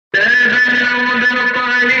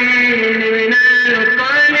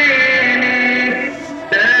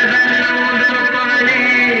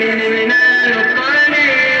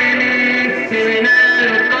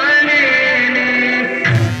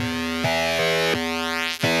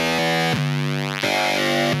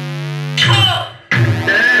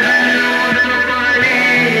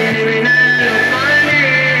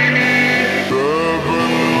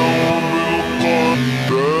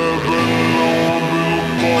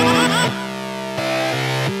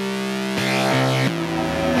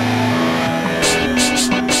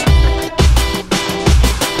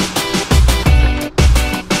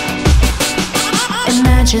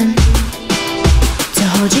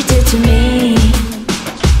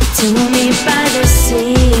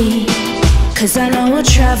'cause I know we'll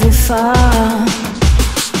travel far.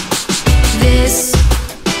 This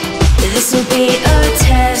will be a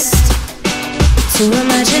test to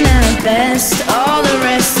imagine our best, all the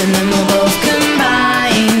rest, and then we'll both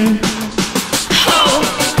combine. Oh.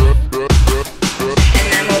 And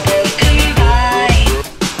then we'll both combine.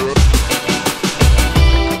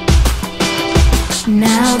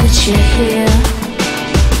 Now that you're here,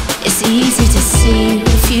 it's easy to see what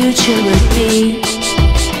the future would be.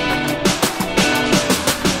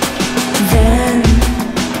 Then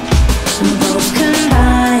we'll both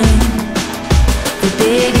combine. The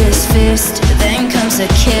biggest fist, then comes a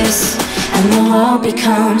kiss, and the world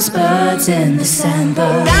becomes birds in December.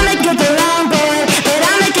 I'ma get the wrong boy, but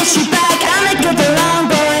I'ma get you back. I'ma get the wrong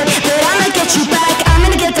boy, but I'ma get you back. I'm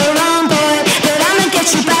gonna get the wrong boy, but I'ma get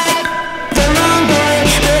you back. The wrong boy,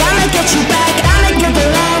 but I'ma get you back. I'ma get the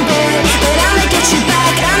wrong boy, but I'ma get you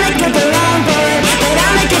back. I'ma get the wrong boy, but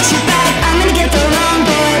I'ma get you back. I'm gonna get the wrong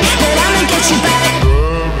boy, but I'ma get you back.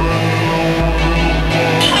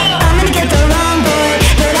 I'm gonna get the wrong boy,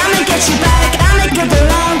 but I'ma get you back. I'ma get the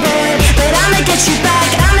wrong boy, but I'ma get you back.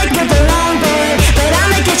 I'ma get the wrong boy, but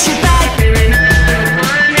I'ma get you back.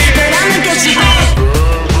 But I'ma get you back.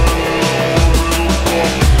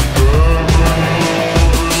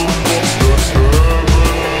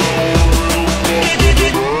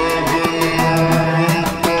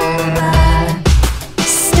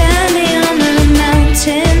 Standing on a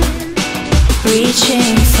mountain,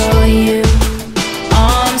 reaching for you,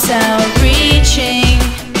 arms out, reaching.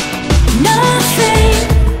 Nothing.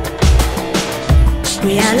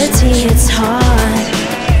 Reality, it's hard.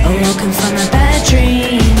 Awoken from a bad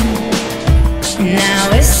dream. Now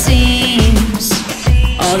it seems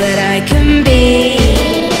all that I can be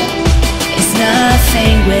is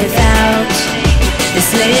nothing without this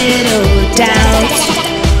little